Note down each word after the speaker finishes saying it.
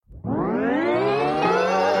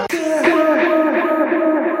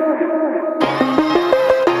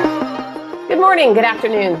morning, good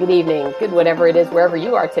afternoon, good evening, good whatever it is, wherever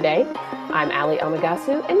you are today. I'm Ali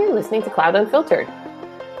Amagasu, and you're listening to Cloud Unfiltered.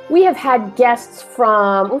 We've had a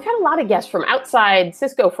lot of guests from outside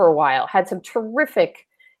Cisco for a while, had some terrific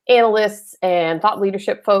analysts and thought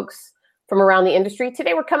leadership folks from around the industry.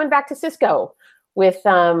 Today, we're coming back to Cisco with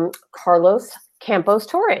Carlos Campos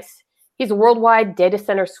Torres. He's a worldwide data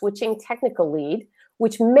center switching technical lead,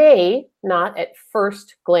 which may not at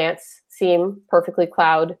first glance seem perfectly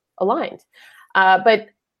cloud aligned. But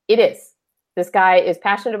it is. This guy is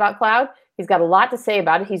passionate about cloud. He's got a lot to say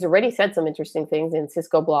about it. He's already said some interesting things in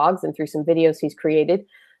Cisco blogs and through some videos he's created.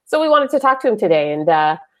 So we wanted to talk to him today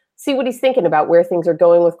and see what he's thinking about where things are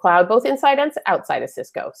going with cloud, both inside and outside of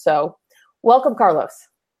Cisco. So welcome, Carlos.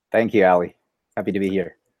 Thank you, Ali. Happy to be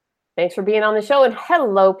here. Thanks for being on the show. And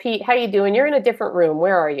hello, Pete. How you doing? You're in a different room.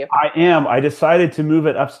 Where are you? I am. I decided to move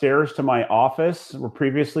it upstairs to my office, where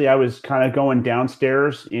previously I was kind of going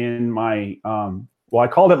downstairs in my, I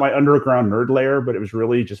called it my underground nerd lair, but it was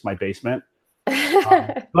really just my basement.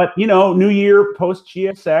 But, new year, post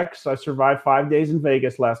GSX, I survived 5 days in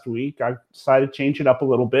Vegas last week. I decided to change it up a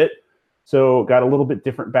little bit. So got a little bit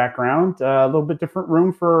different background, a little bit different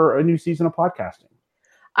room for a new season of podcasting.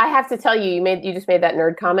 I have to tell you, you just made that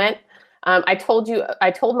nerd comment. I told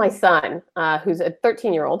my son, who's a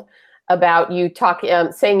 13-year-old, about you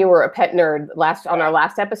saying you were a pet nerd on our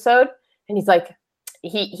last episode. And he's like,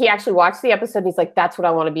 he actually watched the episode and he's like, that's what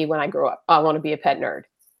I want to be when I grow up. I want to be a pet nerd.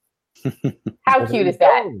 How cute is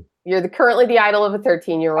that? You're currently the idol of a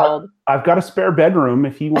 13-year-old. I've got a spare bedroom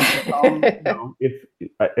if he wants to come.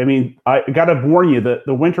 I got to warn you that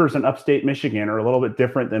the winters in upstate Michigan are a little bit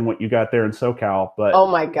different than what you got there in SoCal. But oh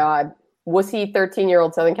my God, wussy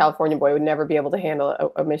 13-year-old Southern California boy would never be able to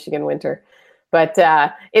handle a Michigan winter. But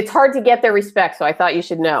it's hard to get their respect, so I thought you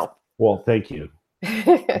should know. Well, thank you.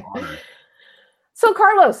 So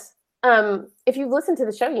Carlos, if you've listened to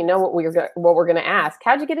the show, you know what we're going to ask.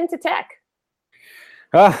 How'd you get into tech?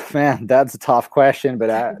 Oh, man, that's a tough question, but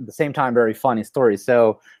at the same time, very funny story.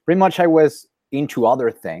 So pretty much I was into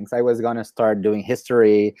other things. I was going to start doing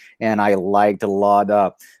history, and I liked a lot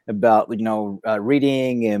about,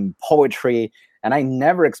 reading and poetry, and I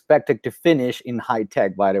never expected to finish in high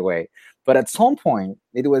tech, by the way. But at some point,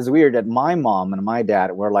 it was weird that my mom and my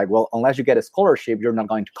dad were like, well, unless you get a scholarship, you're not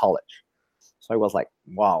going to college. So I was like,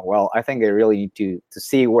 wow, well, I think I really need to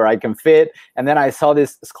see where I can fit. And then I saw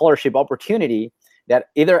this scholarship opportunity that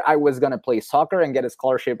either I was going to play soccer and get a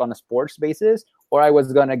scholarship on a sports basis, or I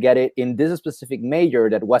was going to get it in this specific major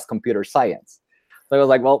that was computer science. So I was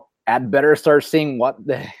like, well, I'd better start seeing what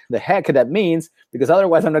the heck that means, because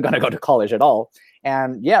otherwise I'm not going to go to college at all.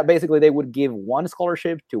 And yeah, basically they would give one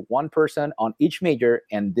scholarship to one person on each major.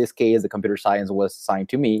 In this case, the computer science was assigned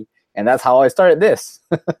to me. And that's how I started this.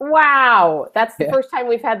 Wow. That's the first time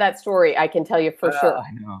we've had that story, I can tell you for sure.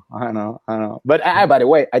 I know. But by the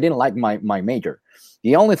way, I didn't like my major.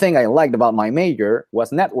 The only thing I liked about my major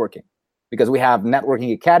was networking, because we have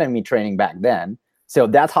networking academy training back then. So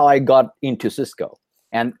that's how I got into Cisco.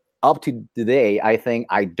 And up to today, I think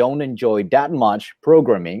I don't enjoy that much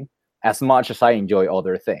programming as much as I enjoy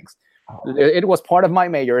other things. Oh. It was part of my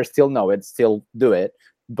major. I still know it, still do it.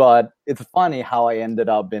 But it's funny how I ended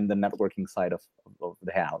up in the networking side of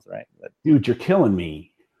the house, right? But, dude, you're killing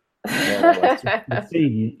me.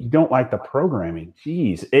 You don't like the programming.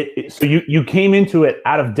 Jeez. So you came into it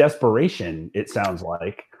out of desperation, it sounds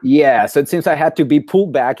like. Yeah, so it seems I had to be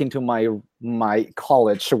pulled back into my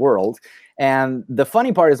college world. And the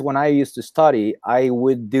funny part is when I used to study, I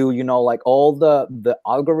would do, all the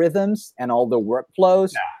algorithms and all the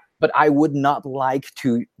workflows. Yeah. But I would not like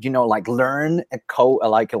to, learn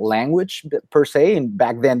a language per se. And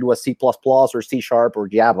back then it was C++ or C# or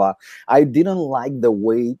Java. I didn't like the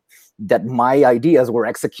way that my ideas were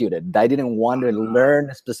executed. I didn't want to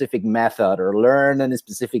learn a specific method or learn a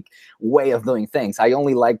specific way of doing things. I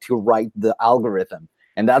only like to write the algorithm.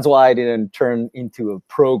 And that's why I didn't turn into a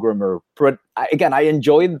programmer. Again, I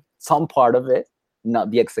enjoyed some part of it,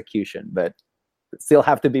 not the execution, but still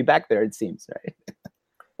have to be back there, it seems, right?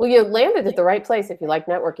 Well, you landed at the right place if you like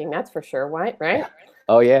networking, that's for sure, right?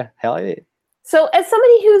 Oh, yeah. Hell yeah. So as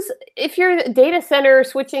somebody if you're a data center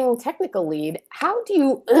switching technical lead, how do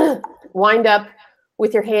you wind up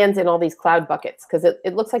with your hands in all these cloud buckets? Because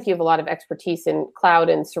it looks like you have a lot of expertise in cloud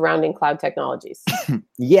and surrounding cloud technologies.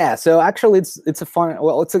 Yeah, so actually it's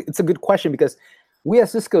a good question, because we at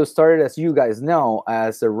Cisco started, as you guys know,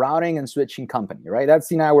 as a routing and switching company, right? That's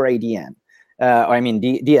in our ADN.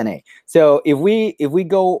 DNA. So if we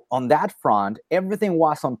go on that front, everything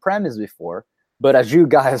was on premise before, but as you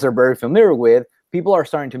guys are very familiar with, people are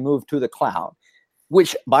starting to move to the cloud,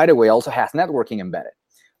 which, by the way, also has networking embedded.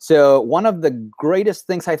 So one of the greatest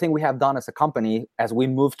things I think we have done as a company as we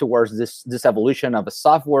move towards this evolution of a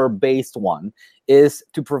software-based one is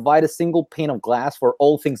to provide a single pane of glass for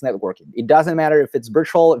all things networking. It doesn't matter if it's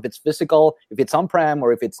virtual, if it's physical, if it's on-prem,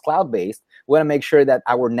 or if it's cloud-based. We want to make sure that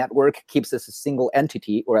our network keeps as a single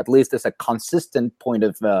entity, or at least as a consistent point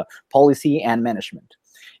of policy and management.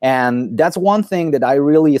 And that's one thing that I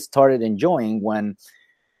really started enjoying when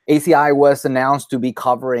ACI was announced to be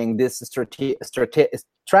covering this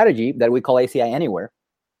strategy that we call ACI Anywhere.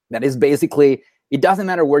 That is basically, it doesn't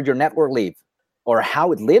matter where your network lives or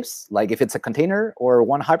how it lives, like if it's a container or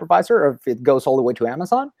one hypervisor, or if it goes all the way to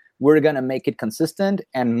Amazon, we're going to make it consistent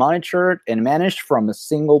and monitored and managed from a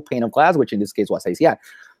single pane of glass, which in this case was ACI.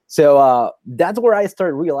 So that's where I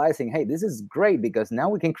started realizing, hey, this is great because now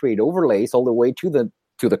we can create overlays all the way to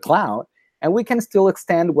the cloud, and we can still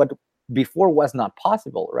extend what before was not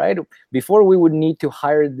possible, right? Before we would need to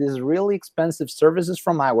hire these really expensive services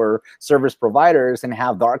from our service providers and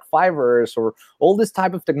have dark fibers or all this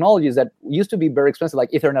type of technologies that used to be very expensive,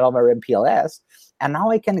 like Ethernet over MPLS. And now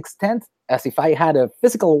I can extend as if I had a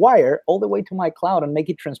physical wire all the way to my cloud and make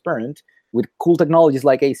it transparent with cool technologies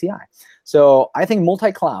like ACI. So I think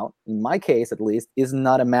multi-cloud, in my case at least, is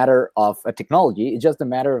not a matter of a technology. It's just a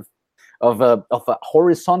matter of a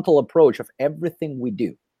horizontal approach of everything we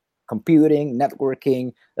do. Computing,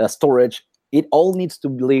 networking, storage, it all needs to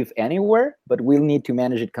live anywhere, but we'll need to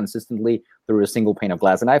manage it consistently through a single pane of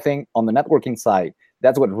glass. And I think on the networking side,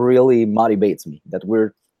 that's what really motivates me, that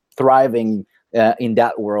we're thriving in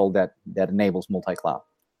that world that enables multi-cloud.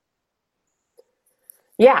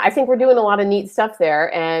 Yeah, I think we're doing a lot of neat stuff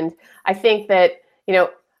there. And I think that,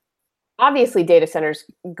 obviously data centers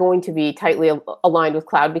going to be tightly aligned with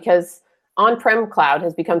cloud because on-prem cloud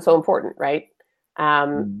has become so important, right?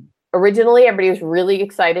 Originally, everybody was really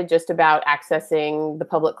excited just about accessing the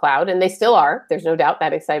public cloud, and they still are. There's no doubt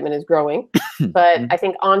that excitement is growing. But I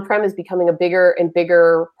think on-prem is becoming a bigger and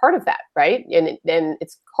bigger part of that, right? And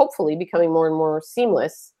it's hopefully becoming more and more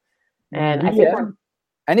seamless. And I think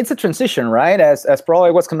and it's a transition, right? As probably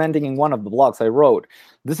I was commenting in one of the blogs I wrote,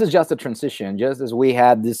 this is just a transition. Just as we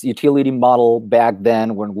had this utility model back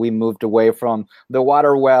then when we moved away from the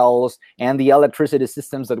water wells and the electricity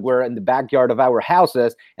systems that were in the backyard of our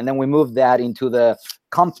houses, and then we moved that into the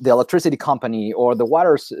electricity company or the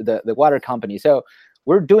water company. So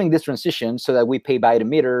we're doing this transition so that we pay by the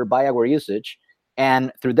meter, by our usage.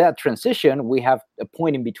 And through that transition, we have a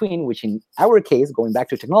point in between, which in our case, going back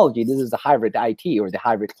to technology, this is the hybrid IT or the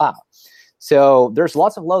hybrid cloud. So there's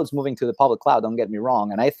lots of loads moving to the public cloud, don't get me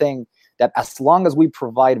wrong. And I think that as long as we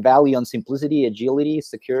provide value on simplicity, agility,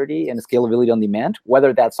 security, and scalability on demand,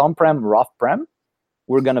 whether that's on-prem or off-prem,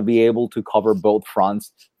 we're going to be able to cover both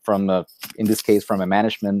fronts from, in this case, from a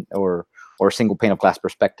management or single pane of glass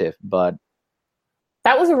perspective. But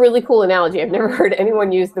that was a really cool analogy. I've never heard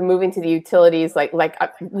anyone use the moving to the utilities, like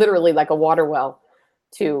literally like a water well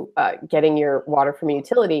to getting your water from a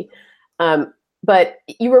utility. But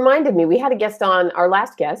you reminded me, we had a guest on, our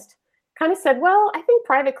last guest, kind of said, well, I think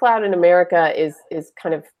private cloud in America is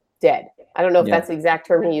kind of dead. I don't know if that's the exact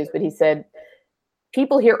term he used, but he said,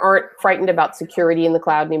 people here aren't frightened about security in the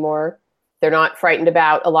cloud anymore. They're not frightened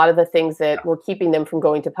about a lot of the things that were keeping them from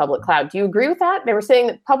going to public cloud. Do you agree with that? They were saying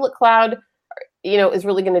that public cloud is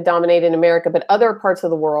really going to dominate in America, but other parts of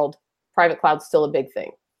the world, private cloud's still a big thing.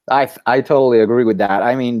 I totally agree with that.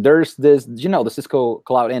 I mean, there's this, the Cisco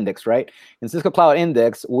Cloud Index, right? In Cisco Cloud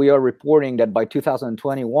Index, we are reporting that by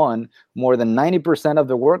 2021, more than 90% of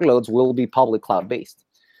the workloads will be public cloud based.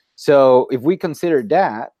 So if we consider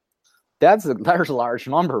that, that's a large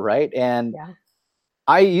number, right? And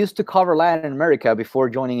I used to cover Latin America before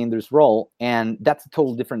joining in this role, and that's a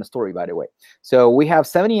totally different story, by the way. So we have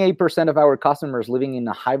 78% of our customers living in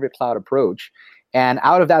a hybrid cloud approach, and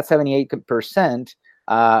out of that 78%,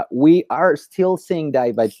 we are still seeing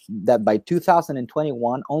that by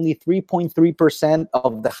 2021, only 3.3%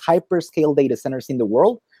 of the hyperscale data centers in the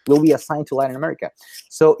world will be assigned to Latin America.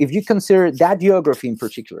 So if you consider that geography in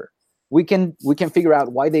particular, we can figure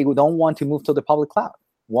out why they don't want to move to the public cloud.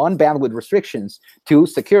 One, bandwidth restrictions. Two,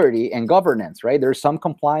 security and governance, right? There's some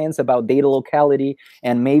compliance about data locality,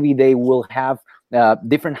 and maybe they will have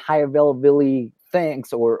different high availability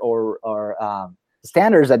things or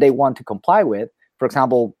standards that they want to comply with. For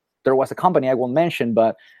example, there was a company I won't mention,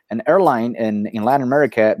 but an airline in Latin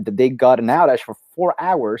America, that they got an outage for 4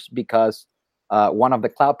 hours because one of the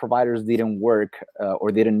cloud providers didn't work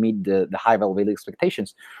or didn't meet the high availability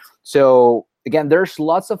expectations. So again, there's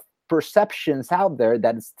lots of perceptions out there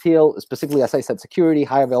that still, specifically, as I said, security,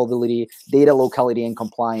 high availability, data locality and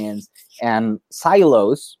compliance, and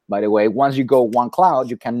silos, by the way. Once you go one cloud,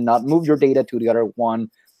 you cannot move your data to the other one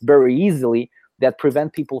very easily that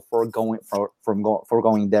prevent people from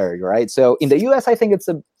going there, right? So in the US, I think it's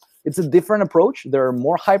a different approach. There are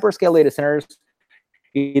more hyperscale data centers.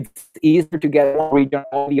 It's easier to get one region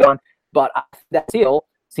beyond, but that's still,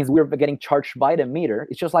 since we're getting charged by the meter,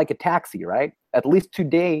 it's just like a taxi, right? At least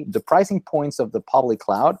today, the pricing points of the public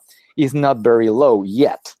cloud is not very low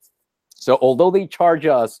yet. So although they charge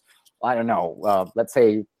us, I don't know, let's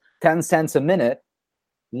say 10 cents a minute,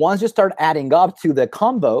 once you start adding up to the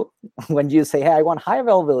combo, when you say, hey, I want high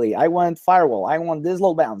availability, I want firewall, I want this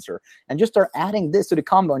load balancer, and just start adding this to the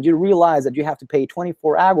combo, and you realize that you have to pay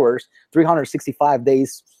 24 hours, 365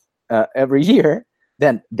 days every year,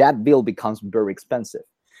 then that bill becomes very expensive.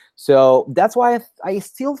 So that's why I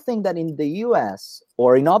still think that in the US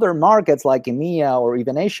or in other markets like EMEA or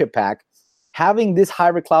even Asia Pac, having this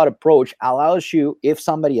hybrid cloud approach allows you, if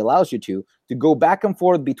somebody allows you to go back and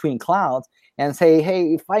forth between clouds and say,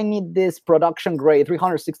 hey, if I need this production grade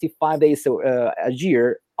 365 days a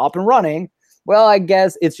year up and running, well, I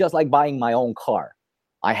guess it's just like buying my own car.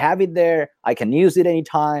 I have it there. I can use it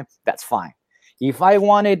anytime. That's fine. If I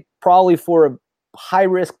want it probably for a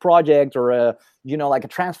high-risk project or like a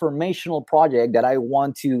transformational project that I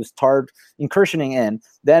want to start incursioning in,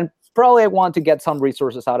 then probably I want to get some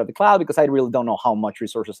resources out of the cloud because I really don't know how much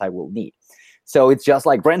resources I will need. So it's just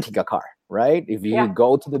like renting a car, right? If you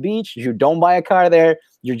go to the beach, you don't buy a car there,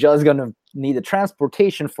 you're just going to need a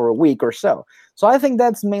transportation for a week or so. So I think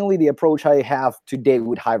that's mainly the approach I have today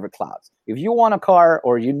with hybrid clouds. If you want a car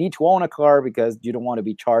or you need to own a car because you don't want to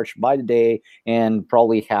be charged by the day and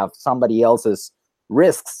probably have somebody else's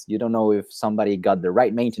risks, you don't know if somebody got the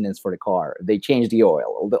right maintenance for the car, they changed the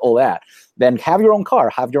oil, all that, then have your own car,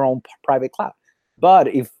 have your own private cloud. But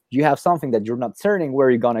if you have something that you're not certain where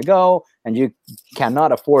you're going to go and you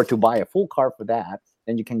cannot afford to buy a full car for that,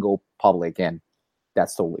 then you can go public, and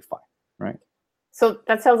that's totally fine, right? So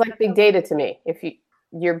that sounds like big data to me. If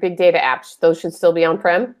your big data apps, those should still be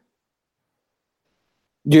on-prem?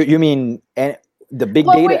 You mean the big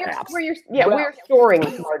data apps? Where you're storing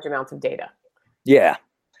large amounts of data. Yeah.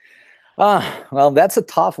 Well, that's a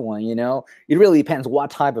tough one. It really depends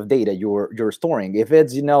what type of data you're storing. If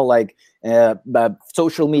it's like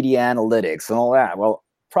social media analytics and all that, well,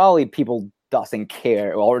 probably people doesn't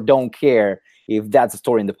care or don't care if that's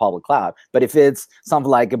stored in the public cloud. But if it's something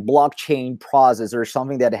like a blockchain process or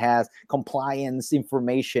something that has compliance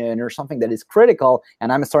information or something that is critical,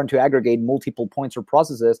 and I'm starting to aggregate multiple points or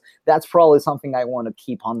processes, that's probably something I want to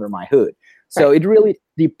keep under my hood. So It really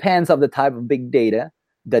depends on the type of big data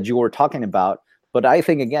that you were talking about. But I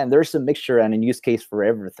think, again, there's a mixture and a use case for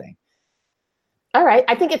everything. All right.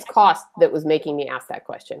 I think it's cost that was making me ask that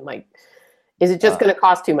question. Like, is it just going to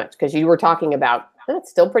cost too much? Because you were talking about,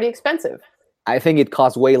 it's still pretty expensive. I think it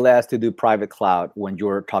costs way less to do private cloud when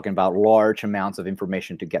you're talking about large amounts of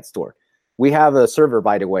information to get stored. We have a server,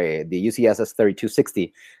 by the way, the UCSS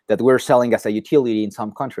 3260, that we're selling as a utility in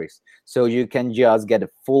some countries. So you can just get a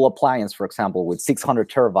full appliance, for example, with 600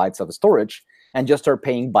 terabytes of storage and just start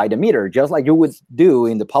paying by the meter, just like you would do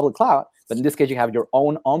in the public cloud. But in this case, you have your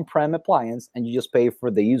own on-prem appliance and you just pay for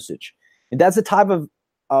the usage. And that's the type of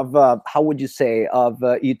how would you say, of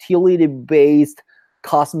utility-based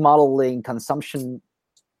cost modeling, consumption,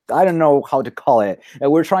 I don't know how to call it.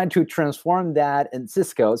 And we're trying to transform that in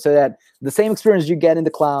Cisco so that the same experience you get in the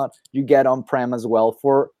cloud, you get on-prem as well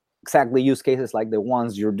for exactly use cases like the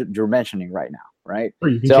ones you're mentioning right now, right? Or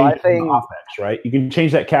you can change it to OpEx, right? You can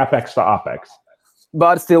change that CapEx to OpEx.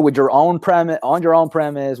 But still with your own premise, on your own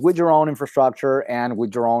premise, with your own infrastructure and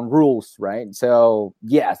with your own rules, right? So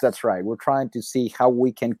yes, that's right. We're trying to see how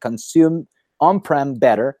we can consume on-prem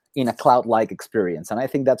better in a cloud-like experience. And I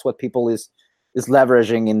think that's what people is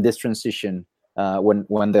leveraging in this transition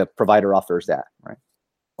when the provider offers that, right?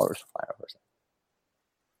 Or supplier offers that.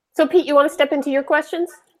 So Pete, you want to step into your questions?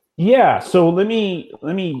 Yeah. So let me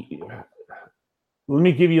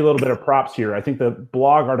give you a little bit of props here. I think the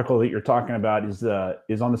blog article that you're talking about is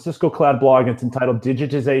on the Cisco Cloud blog. It's entitled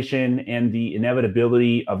 "Digitization and the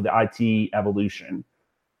Inevitability of the IT Evolution."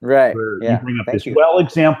 Right. Where you bring up this well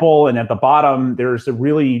example, and at the bottom there's a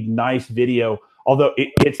really nice video. Although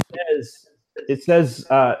it says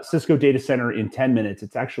Cisco data center in 10 minutes.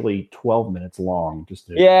 It's actually 12 minutes long.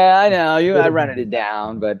 I know. I ran it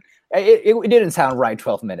down, but it didn't sound right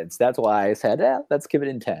 12 minutes. That's why I said, let's give it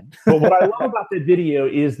in 10. But what I love about the video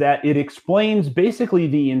is that it explains basically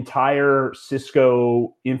the entire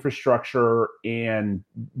Cisco infrastructure and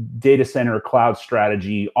data center cloud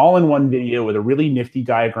strategy all in one video with a really nifty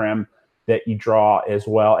diagram that you draw as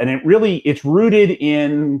well. And it's rooted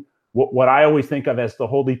in what I always think of as the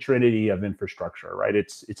holy trinity of infrastructure, right?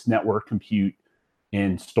 It's network, compute,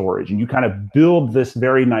 in storage. And you kind of build this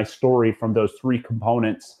very nice story from those three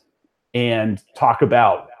components and talk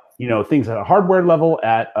about, things at a hardware level,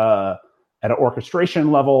 at an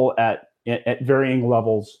orchestration level, at varying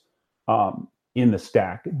levels in the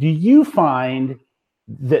stack. Do you find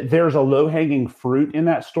that there's a low-hanging fruit in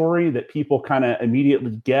that story that people kind of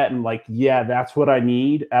immediately get and like, yeah, that's what I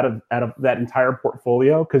need out of that entire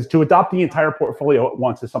portfolio? Because to adopt the entire portfolio at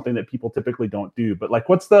once is something that people typically don't do. But like,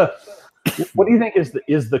 what do you think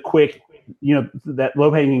is the quick, that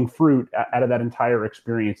low-hanging fruit out of that entire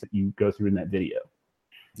experience that you go through in that video?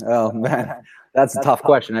 Oh man, that's a tough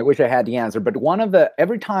question. I wish I had the answer. But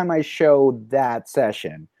every time I show that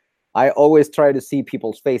session, I always try to see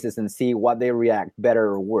people's faces and see what they react better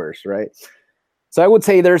or worse, right? So I would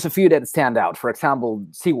say there's a few that stand out. For example,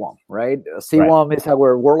 CWOM, right? CWOM is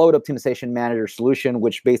our workload optimization manager solution,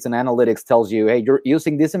 which based on analytics tells you, hey, you're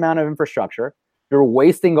using this amount of infrastructure, you're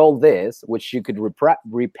wasting all this, which you could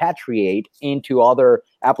repatriate into other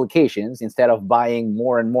applications instead of buying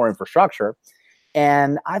more and more infrastructure.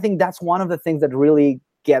 And I think that's one of the things that really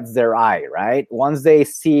gets their eye, right? Once they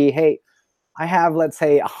see, hey, I have, let's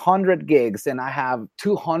say, 100 gigs and I have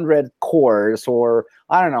 200 cores, or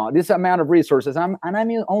I don't know, this amount of resources, and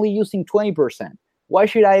I'm only using 20%. Why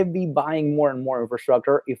should I be buying more and more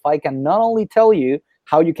infrastructure if I can not only tell you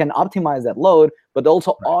how you can optimize that load, but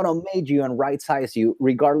also automate you and right-size you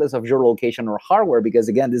regardless of your location or hardware? Because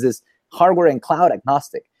again, this is hardware and cloud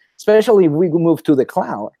agnostic. Especially if we move to the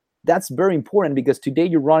cloud, that's very important because today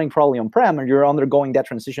you're running probably on-prem and you're undergoing that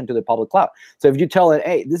transition to the public cloud. So if you tell it,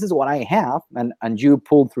 hey, this is what I have, and you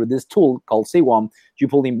pull through this tool called CWOM, you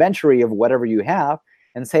pull the inventory of whatever you have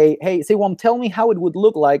and say, hey, CWOM, tell me how it would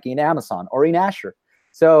look like in Amazon or in Azure.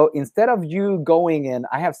 So instead of you going in,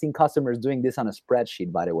 I have seen customers doing this on a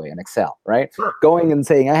spreadsheet, by the way, in Excel, right? Sure. Going and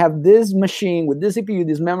saying, I have this machine with this CPU,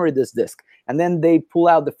 this memory, this disk. And then they pull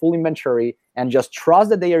out the full inventory and just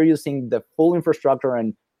trust that they are using the full infrastructure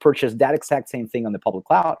and purchase that exact same thing on the public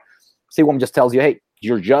cloud. CWOM just tells you, hey,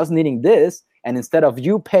 you're just needing this. And instead of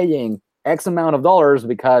you paying X amount of dollars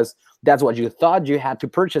because that's what you thought you had to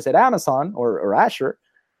purchase at Amazon or Azure,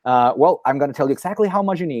 well, I'm going to tell you exactly how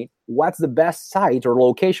much you need, what's the best site or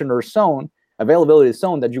location or zone, availability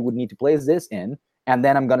zone that you would need to place this in, and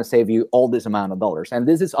then I'm going to save you all this amount of dollars. And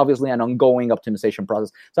this is obviously an ongoing optimization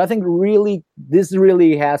process. So I think this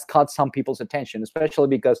really has caught some people's attention, especially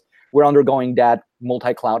because we're undergoing that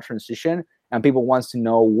multi-cloud transition, and people wants to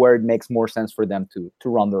know where it makes more sense for them to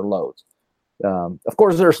run their loads. Of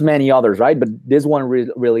course, there's many others, right? But this one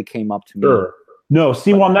really came up to me. Sure. No,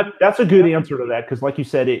 C1, that's a good answer to that, because like you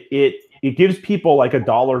said, it gives people like a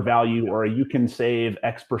dollar value, or you can save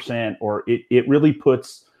X%, or it really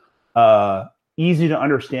puts easy to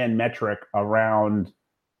understand metric around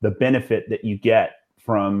the benefit that you get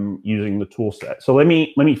from using the tool set. So let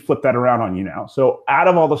me flip that around on you now. So out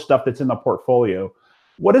of all the stuff that's in the portfolio,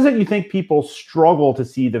 what is it you think people struggle to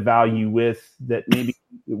see the value with that maybe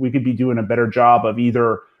we could be doing a better job of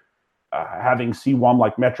either having C1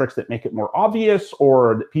 like metrics that make it more obvious,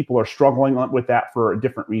 or that people are struggling with that for a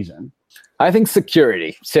different reason? I think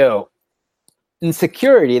security. So in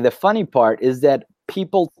security, the funny part is that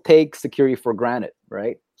people take security for granted,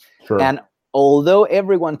 right? Sure. And although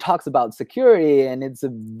everyone talks about security and it's a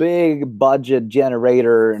big budget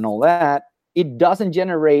generator and all that, it doesn't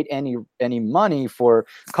generate any money for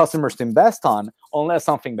customers to invest on unless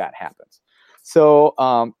something bad happens. So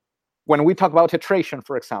when we talk about titration,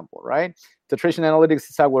 for example, right? Titration Analytics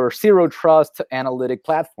is our zero trust analytic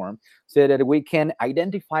platform so that we can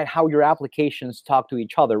identify how your applications talk to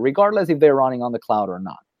each other, regardless if they're running on the cloud or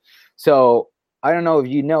not. So I don't know if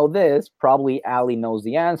you know this, probably Ali knows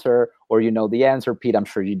the answer, or you know the answer, Pete, I'm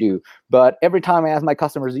sure you do. But every time I ask my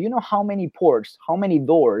customers, do you know how many ports, how many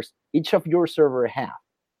doors each of your server have?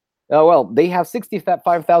 Well, they have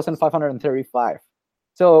 65,535.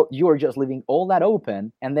 So you are just leaving all that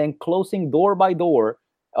open and then closing door by door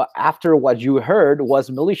after what you heard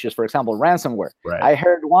was malicious. For example, ransomware. Right. I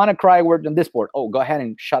heard WannaCry word on this port. Oh, go ahead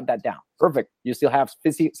and shut that down. Perfect. You still have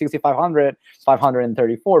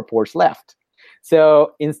 6,534 ports left.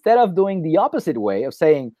 So instead of doing the opposite way of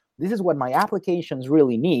saying, this is what my applications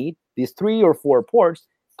really need, these 3 or 4 ports,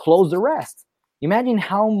 close the rest. Imagine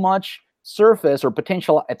how much surface or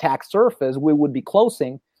potential attack surface we would be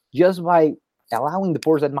closing just by allowing the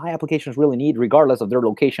ports that my applications really need, regardless of their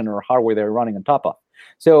location or hardware they're running on top of.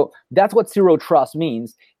 So that's what zero trust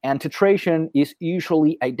means. And titration is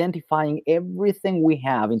usually identifying everything we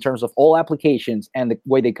have in terms of all applications and the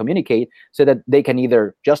way they communicate so that they can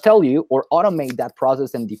either just tell you or automate that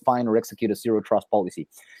process and define or execute a zero trust policy.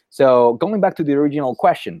 So going back to the original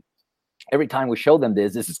question, every time we show them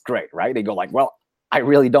this is great, right? They go like, well, I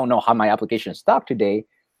really don't know how my application is stopped today,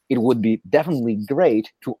 it would be definitely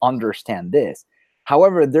great to understand this.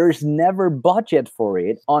 However, there's never budget for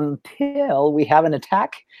it until we have an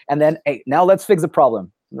attack, and then, hey, now let's fix the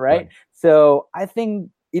problem, right? So I think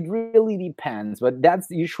it really depends, but that's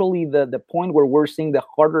usually the point where we're seeing the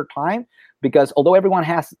harder time, because although everyone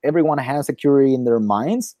has security in their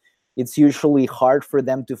minds, it's usually hard for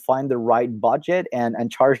them to find the right budget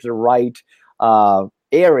and charge the right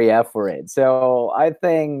area for it. So I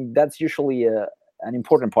think that's usually an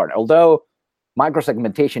important part. Although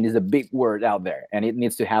microsegmentation is a big word out there, and it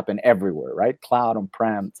needs to happen everywhere, right? Cloud,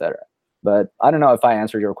 on-prem, etc. But I don't know if I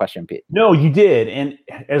answered your question, Pete. No, you did. And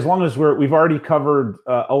as long as we've already covered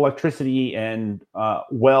electricity and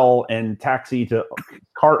well and taxi to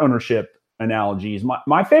car ownership analogies,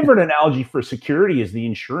 my favorite analogy for security is the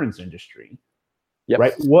insurance industry. Yep.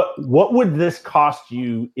 Right? What would this cost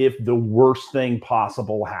you if the worst thing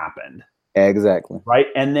possible happened? Exactly. Right.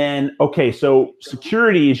 And then, okay, so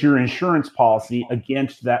security is your insurance policy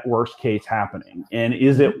against that worst case happening. And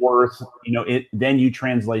is it worth, then you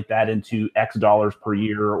translate that into X dollars per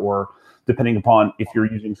year, or depending upon if you're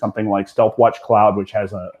using something like StealthWatch Cloud, which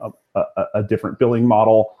has a different billing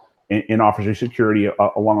model and offers you security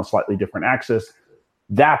along a slightly different axis.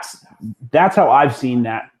 That's how I've seen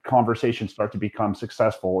that conversation start to become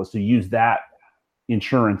successful, is to use that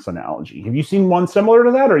insurance analogy. Have you seen one similar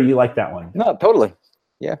to that, or you like that one? No, totally.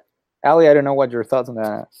 Yeah. Ali, I don't know what your thoughts on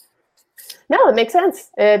that. No, it makes sense.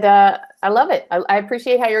 I love it. I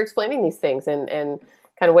appreciate how you're explaining these things and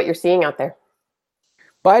kind of what you're seeing out there.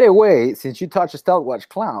 By the way, since you touched StealthWatch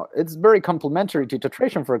Cloud, it's very complementary to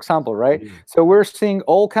Tetration, for example, right? Mm-hmm. So we're seeing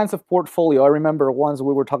all kinds of portfolio. I remember once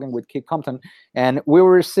we were talking with Keith Compton, and we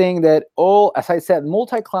were seeing that as I said,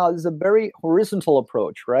 multi-cloud is a very horizontal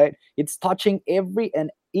approach, right? It's touching every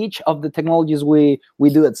and each of the technologies we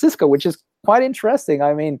do at Cisco, which is quite interesting.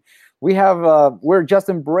 I mean, we're just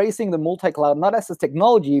embracing the multi-cloud, not as a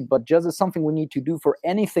technology, but just as something we need to do for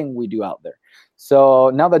anything we do out there. So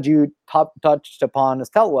now that you touched upon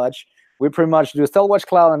StealthWatch, we pretty much do StealthWatch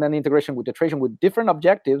Cloud and then integration with Tetration with different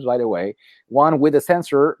objectives, by the way. One with a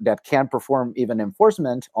sensor that can perform even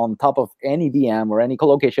enforcement on top of any VM or any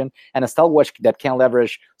colocation, and a StealthWatch that can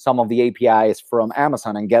leverage some of the APIs from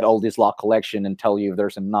Amazon and get all this log collection and tell you if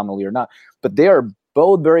there's an anomaly or not. But they are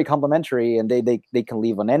both very complementary, and they can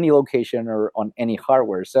live on any location or on any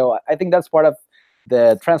hardware. So I think that's part of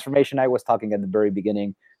the transformation I was talking at the very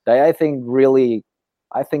beginning that I think really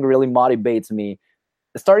motivates me,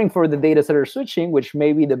 starting for the data center switching, which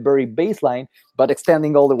may be the very baseline, but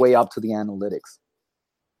extending all the way up to the analytics.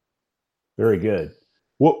 Very good.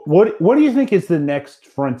 What do you think is the next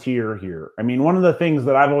frontier here? I mean, one of the things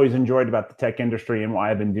that I've always enjoyed about the tech industry and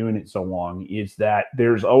why I've been doing it so long is that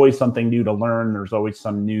there's always something new to learn. There's always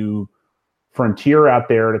some new frontier out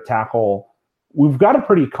there to tackle. We've got a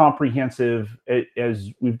pretty comprehensive,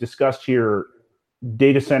 as we've discussed here,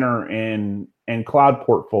 data center and cloud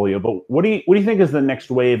portfolio. But what do you think is the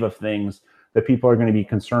next wave of things that people are going to be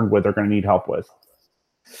concerned with, are going to need help with?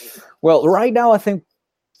 Well, right now, I think,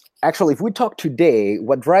 actually, if we talk today,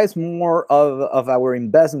 what drives more of our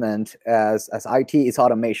investment as IT is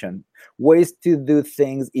automation, ways to do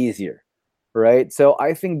things easier, right? So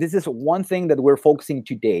I think this is one thing that we're focusing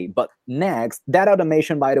today. But next, that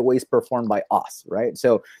automation, by the way, is performed by us, right?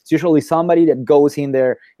 So it's usually somebody that goes in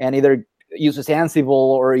there and either uses Ansible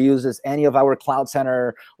or uses any of our Cloud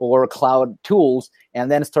Center or cloud tools, and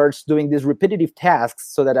then starts doing these repetitive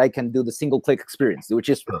tasks so that I can do the single-click experience, which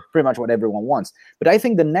is pretty much what everyone wants. But I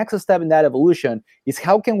think the next step in that evolution is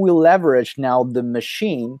how can we leverage now the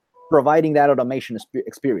machine providing that automation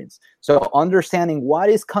experience? So understanding what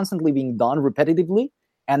is constantly being done repetitively,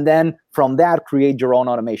 and then from that, create your own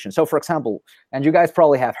automation. So for example, and you guys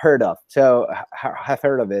probably have heard of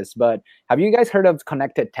this, but have you guys heard of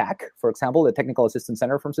Connected Tech, for example, the Technical Assistance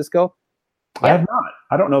Center from Cisco? I have not.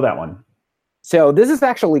 I don't know that one. So this is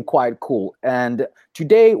actually quite cool. And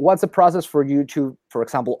today, what's the process for you to, for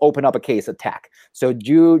example, open up a case attack? So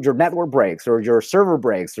your network breaks or your server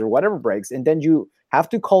breaks or whatever breaks, and then you have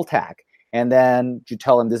to call TAC. And then you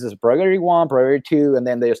tell them this is priority 1, priority 2, and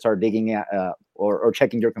then they start digging at, or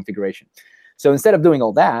checking your configuration. So instead of doing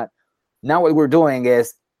all that, now what we're doing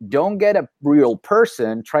is don't get a real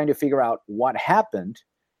person trying to figure out what happened.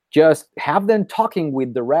 Just have them talking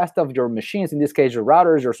with the rest of your machines, in this case, your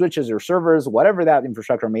routers, your switches, your servers, whatever that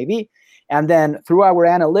infrastructure may be. And then through our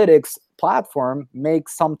analytics platform, make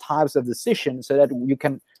some types of decisions so that you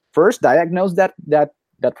can first diagnose that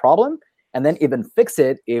problem, and then even fix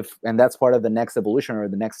it and that's part of the next evolution or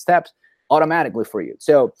the next steps automatically for you.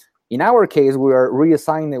 So In our case, we are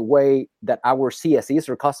reassigning the way that our CSEs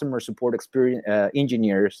or customer support experience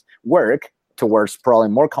engineers work towards probably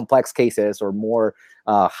more complex cases or more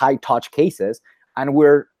high touch cases. And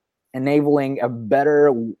we're enabling a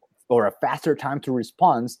better or a faster time to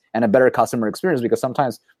response and a better customer experience, because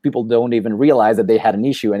sometimes people don't even realize that they had an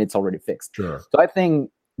issue and it's already fixed. Sure. So I think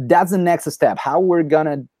that's the next step, how we're going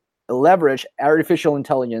to leverage artificial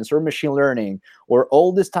intelligence or machine learning or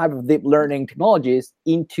all this type of deep learning technologies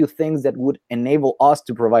into things that would enable us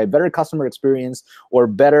to provide better customer experience or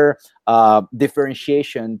better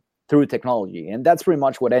differentiation through technology. And that's pretty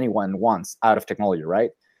much what anyone wants out of technology,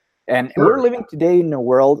 right? And Sure. we're living today in a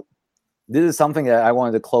world, this is something that I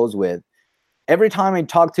wanted to close with. Every time I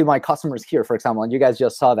talk to my customers here, for example, and you guys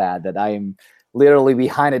just saw that I'm literally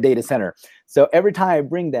behind a data center. So every time I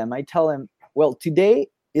bring them, I tell them, well, today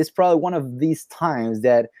is probably one of these times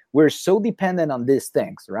that we're so dependent on these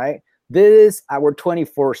things, right? This is our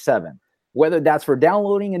 24/7, whether that's for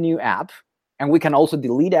downloading a new app, and we can also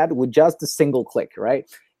delete that with just a single click, right?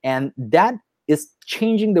 And that is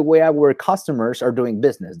changing the way our customers are doing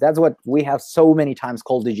business. That's what we have so many times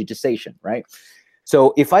called digitization, right?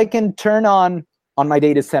 So if I can turn on my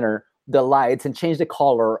data center the lights and change the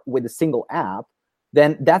color with a single app,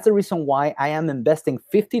 then that's the reason why I am investing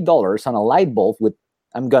 $50 on a light bulb with,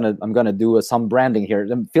 I'm gonna do some branding here,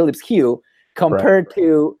 Philips Hue, compared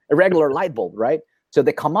to a regular light bulb, right? So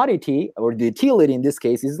the commodity or the utility in this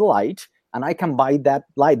case is light, and I can buy that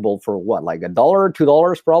light bulb for what, like $1 or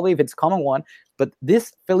 $2 probably if it's a common one. But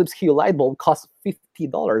this Philips Hue light bulb costs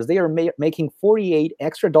 $50. They are making $48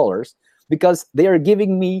 extra because they are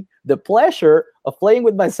giving me the pleasure of playing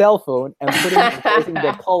with my cell phone and putting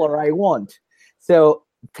the color I want. So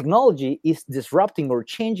technology is disrupting or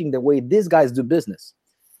changing the way these guys do business.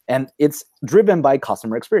 And it's driven by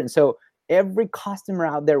customer experience. So every customer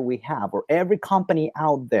out there we have, or every company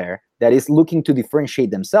out there that is looking to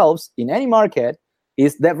differentiate themselves in any market,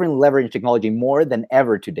 is definitely leveraging technology more than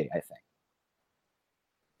ever today, I think.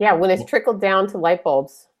 Yeah, when it's trickled down to light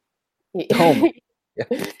bulbs,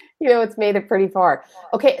 it's made it pretty far.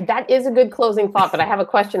 Okay, that is a good closing thought, but I have a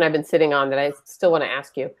question I've been sitting on that I still want to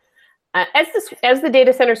ask you. As the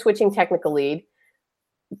data center switching technical lead,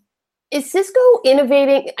 is Cisco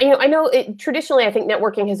innovating? I know traditionally, I think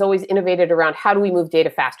networking has always innovated around how do we move data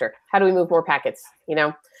faster? How do we move more packets?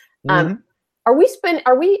 Are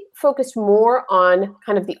we focused more on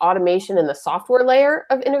kind of the automation and the software layer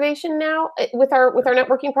of innovation now with our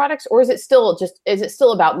networking products, or is it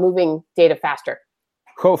still about moving data faster?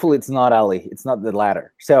 Hopefully, it's not, Ali. It's not the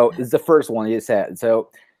latter. So it's the first one you said. So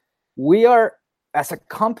we are, as a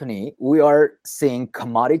company, we are seeing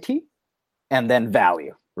commodity and then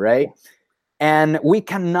value, right? And we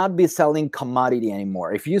cannot be selling commodity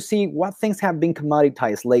anymore. If you see what things have been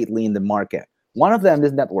commoditized lately in the market, one of them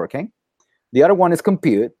is networking. The other one is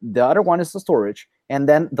compute. The other one is the storage. And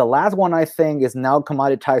then the last one I think is now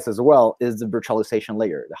commoditized as well is the virtualization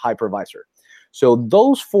layer, the hypervisor. So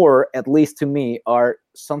those four, at least to me, are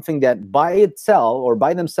something that by itself or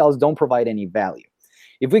by themselves don't provide any value.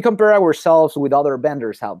 If we compare ourselves with other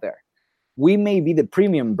vendors out there, we may be the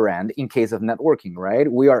premium brand in case of networking, right?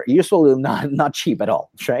 We are usually not cheap at all,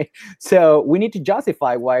 right? So we need to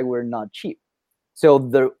justify why we're not cheap. So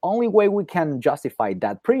the only way we can justify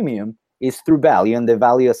that premium is through value. And the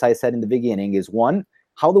value, as I said in the beginning, is one,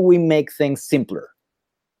 how do we make things simpler?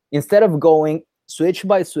 Instead of going switch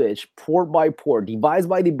by switch, port by port, device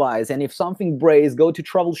by device, and if something breaks, go to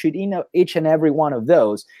troubleshoot each and every one of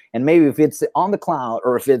those. And maybe if it's on the cloud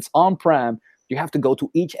or if it's on-prem, you have to go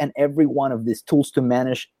to each and every one of these tools to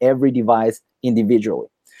manage every device individually.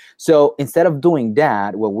 So instead of doing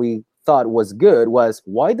that, what we thought was good was,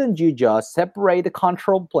 why don't you just separate the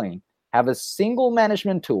control plane, have a single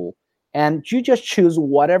management tool, and you just choose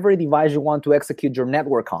whatever device you want to execute your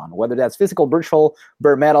network on, whether that's physical, virtual,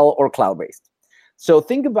 bare metal, or cloud-based. So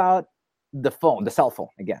think about the phone, the cell phone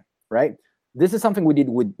again, right? This is something we did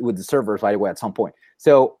with the servers, by the way, at some point.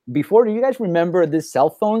 So before, do you guys remember these cell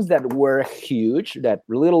phones that were huge, that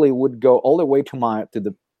literally would go all the way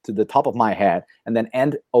to the top of my head and then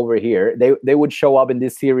end over here? They would show up in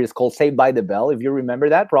this series called Saved by the Bell. If you remember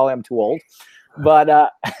that, probably I'm too old. But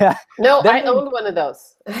no, I owned one of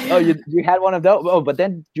those. Oh, you had one of those? Oh, but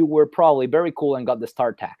then you were probably very cool and got the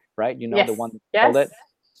StarTAC, right? You know, yes. The one that yes. called it.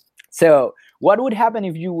 So what would happen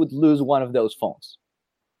if you would lose one of those phones?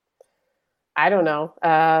 I don't know.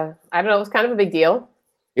 It was kind of a big deal.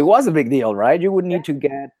 It was a big deal, right? You would need to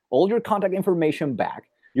get all your contact information back.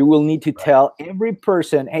 You will need to tell every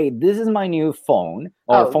person, hey, this is my new phone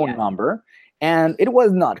or phone number. And it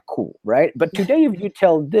was not cool, right? But today, if you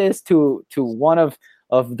tell this to one of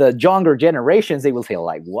of the younger generations, they will say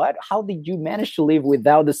like, what? How did you manage to live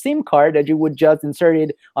without the SIM card that you would just insert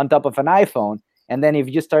it on top of an iPhone? And then if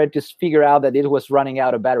you started to figure out that it was running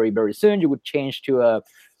out of battery very soon, you would change to a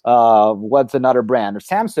what's another brand, or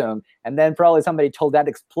Samsung, and then probably somebody told that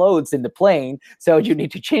explodes in the plane, so you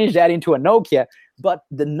need to change that into a Nokia. But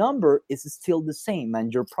the number is still the same,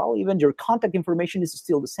 and your contact information is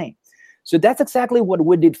still the same. So that's exactly what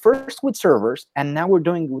we did first with servers, and now we're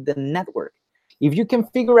doing with the network. If you can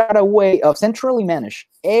figure out a way of centrally manage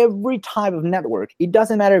every type of network, it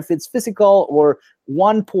doesn't matter if it's physical or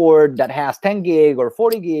one port that has 10 gig or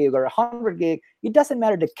 40 gig or 100 gig, it doesn't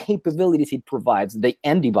matter the capabilities it provides, the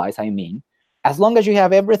end device, I mean. As long as you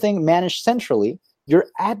have everything managed centrally, you're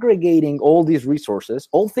aggregating all these resources.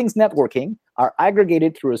 All things networking are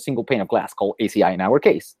aggregated through a single pane of glass called ACI in our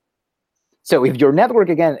case. So if your network,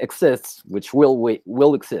 again, exists, which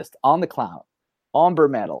will exist on the cloud, on bare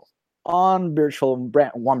metal, on virtual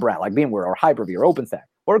brand like VMware or Hyper-V or OpenStack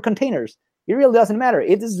or containers, it really doesn't matter.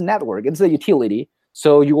 It is a network. It's a utility.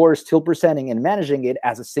 So you are still presenting and managing it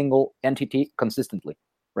as a single entity consistently,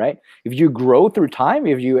 right? If you grow through time,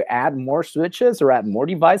 if you add more switches or add more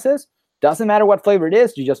devices, doesn't matter what flavor it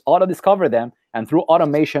is, you just auto-discover them, and through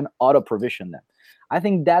automation, auto-provision them. I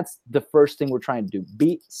think that's the first thing we're trying to do.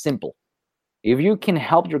 Be simple. If you can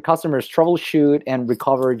help your customers troubleshoot and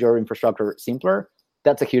recover your infrastructure simpler,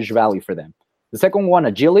 that's a huge value for them. The second one,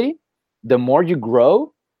 agility. The more you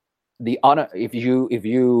grow, if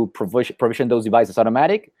you provision those devices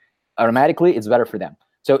automatically, it's better for them.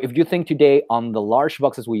 So if you think today on the large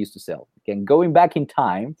boxes we used to sell, again, going back in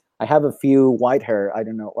time, I have a few white hair. I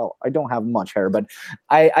don't know. Well, I don't have much hair, but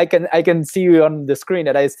I can see you on the screen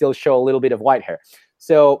that I still show a little bit of white hair.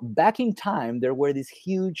 So back in time, there were these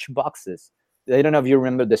huge boxes. I don't know if you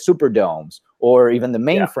remember the Superdomes or even the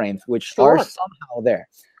mainframes, which are somehow there.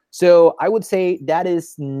 So I would say that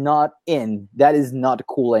is not in. That is not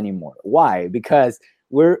cool anymore. Why? Because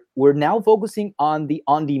we're now focusing on the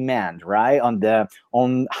on-demand, right?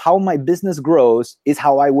 On how my business grows is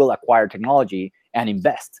how I will acquire technology and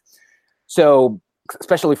invest. So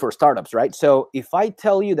especially for startups, right? So if I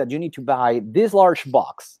tell you that you need to buy this large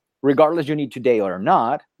box, regardless you need today or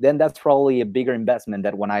not, then that's probably a bigger investment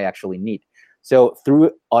than what I actually need. So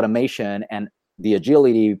through automation and the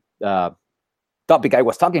agility topic I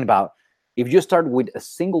was talking about, if you start with a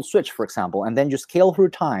single switch, for example, and then you scale through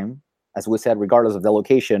time, as we said, regardless of the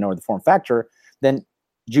location or the form factor, then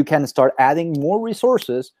you can start adding more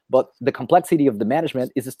resources, but the complexity of the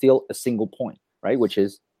management is still a single point, right? Which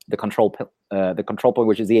is the control point,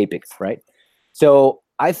 which is the apex, right? So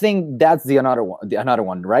I think that's another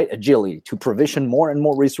one, right? Agility, to provision more and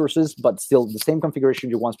more resources, but still the same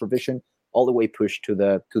configuration you once provisioned, all the way pushed to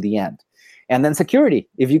the end. And then security.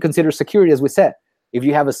 If you consider security, as we said, if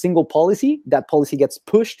you have a single policy, that policy gets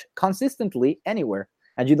pushed consistently anywhere,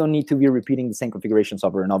 and you don't need to be repeating the same configurations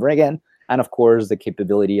over and over again. And of course, the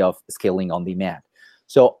capability of scaling on demand.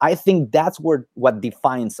 So I think that's what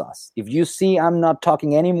defines us. If you see, I'm not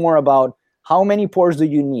talking anymore about how many ports do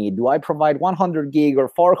you need? Do I provide 100 gig or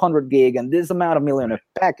 400 gig and this amount of million of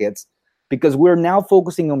packets? Because we're now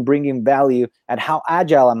focusing on bringing value at how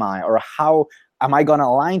agile am I, or how am I going to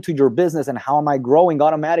align to your business, and how am I growing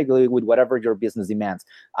automatically with whatever your business demands.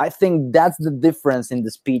 I think that's the difference in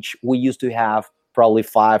the speech we used to have probably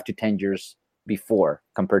 5 to 10 years before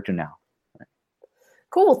compared to now.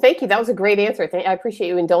 Cool. Thank you. That was a great answer. I appreciate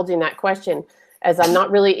you indulging that question, as I'm not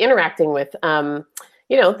really interacting with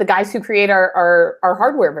the guys who create our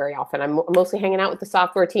hardware very often. I'm mostly hanging out with the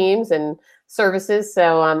software teams and services.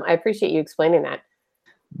 So I appreciate you explaining that.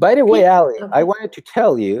 By the way, Ali, I wanted to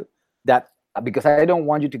tell you that, because I don't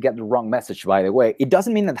want you to get the wrong message, by the way, it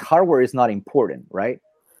doesn't mean that hardware is not important, right?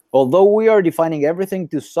 Although we are defining everything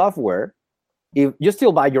to software, if you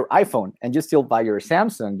still buy your iPhone and you still buy your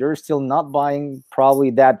Samsung, you're still not buying probably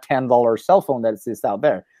that $10 cell phone that is out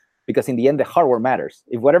there. Because in the end, the hardware matters.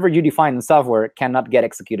 If whatever you define in software cannot get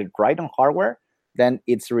executed right on hardware, then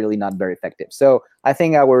it's really not very effective. So I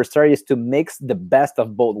think our strategy is to mix the best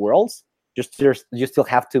of both worlds. You still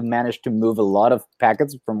have to manage to move a lot of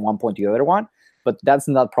packets from one point to the other one, but that's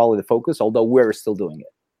not probably the focus, although we're still doing it.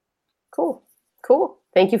 Cool.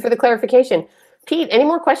 Thank you for the clarification. Pete, any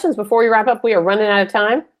more questions before we wrap up? We are running out of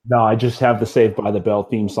time. No, I just have the Saved by the Bell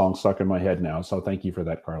theme song stuck in my head now, so thank you for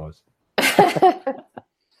that, Carlos.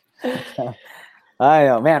 I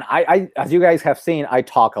know, man. I as you guys have seen, I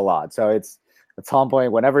talk a lot. So it's at some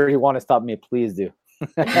point, whenever you want to stop me, please do.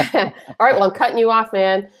 All right. Well, I'm cutting you off,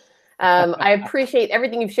 man. I appreciate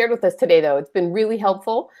everything you've shared with us today, though. It's been really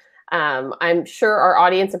helpful. I'm sure our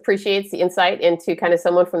audience appreciates the insight into kind of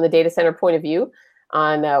someone from the data center point of view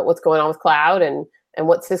on what's going on with cloud and and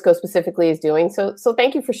what Cisco specifically is doing. So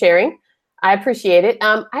thank you for sharing. I appreciate it.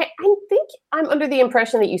 I think I'm under the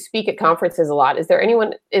impression that you speak at conferences a lot. Is there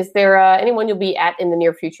anyone you'll be at in the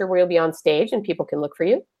near future where you'll be on stage and people can look for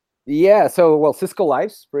you? Yeah, so well, Cisco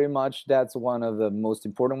Lives, pretty much that's one of the most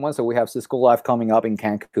important ones. So we have Cisco Live coming up in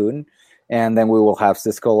Cancun, and then we will have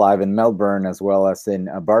Cisco Live in Melbourne as well as in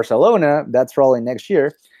Barcelona. That's probably next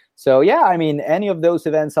year. So yeah, I mean, any of those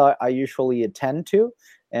events I usually attend to,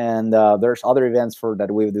 and there's other events that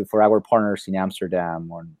we do for our partners in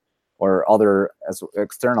Amsterdam or other as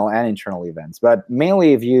external and internal events. But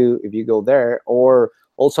mainly if you go there, or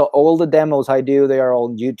also all the demos I do, they are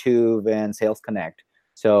on YouTube and Sales Connect.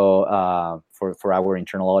 So for our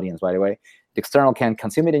internal audience, by the way, the external can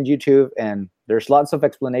consume it in YouTube, and there's lots of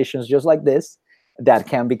explanations just like this that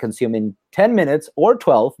can be consumed in 10 minutes or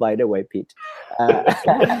 12, by the way, Pete,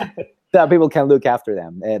 that people can look after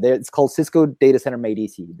them. It's called Cisco Data Center Made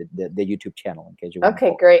Easy, the YouTube channel, in case you want.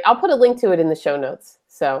 Okay, great. I'll put a link to it in the show notes.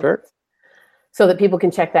 Sure. So that people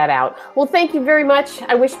can check that out. Well, thank you very much.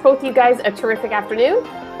 I wish both of you guys a terrific afternoon,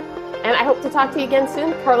 and I hope to talk to you again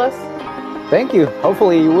soon. Carlos? Thank you.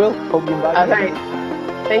 Hopefully you will. Hope you invite me. All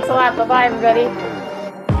right. Thanks a lot. Bye-bye, everybody.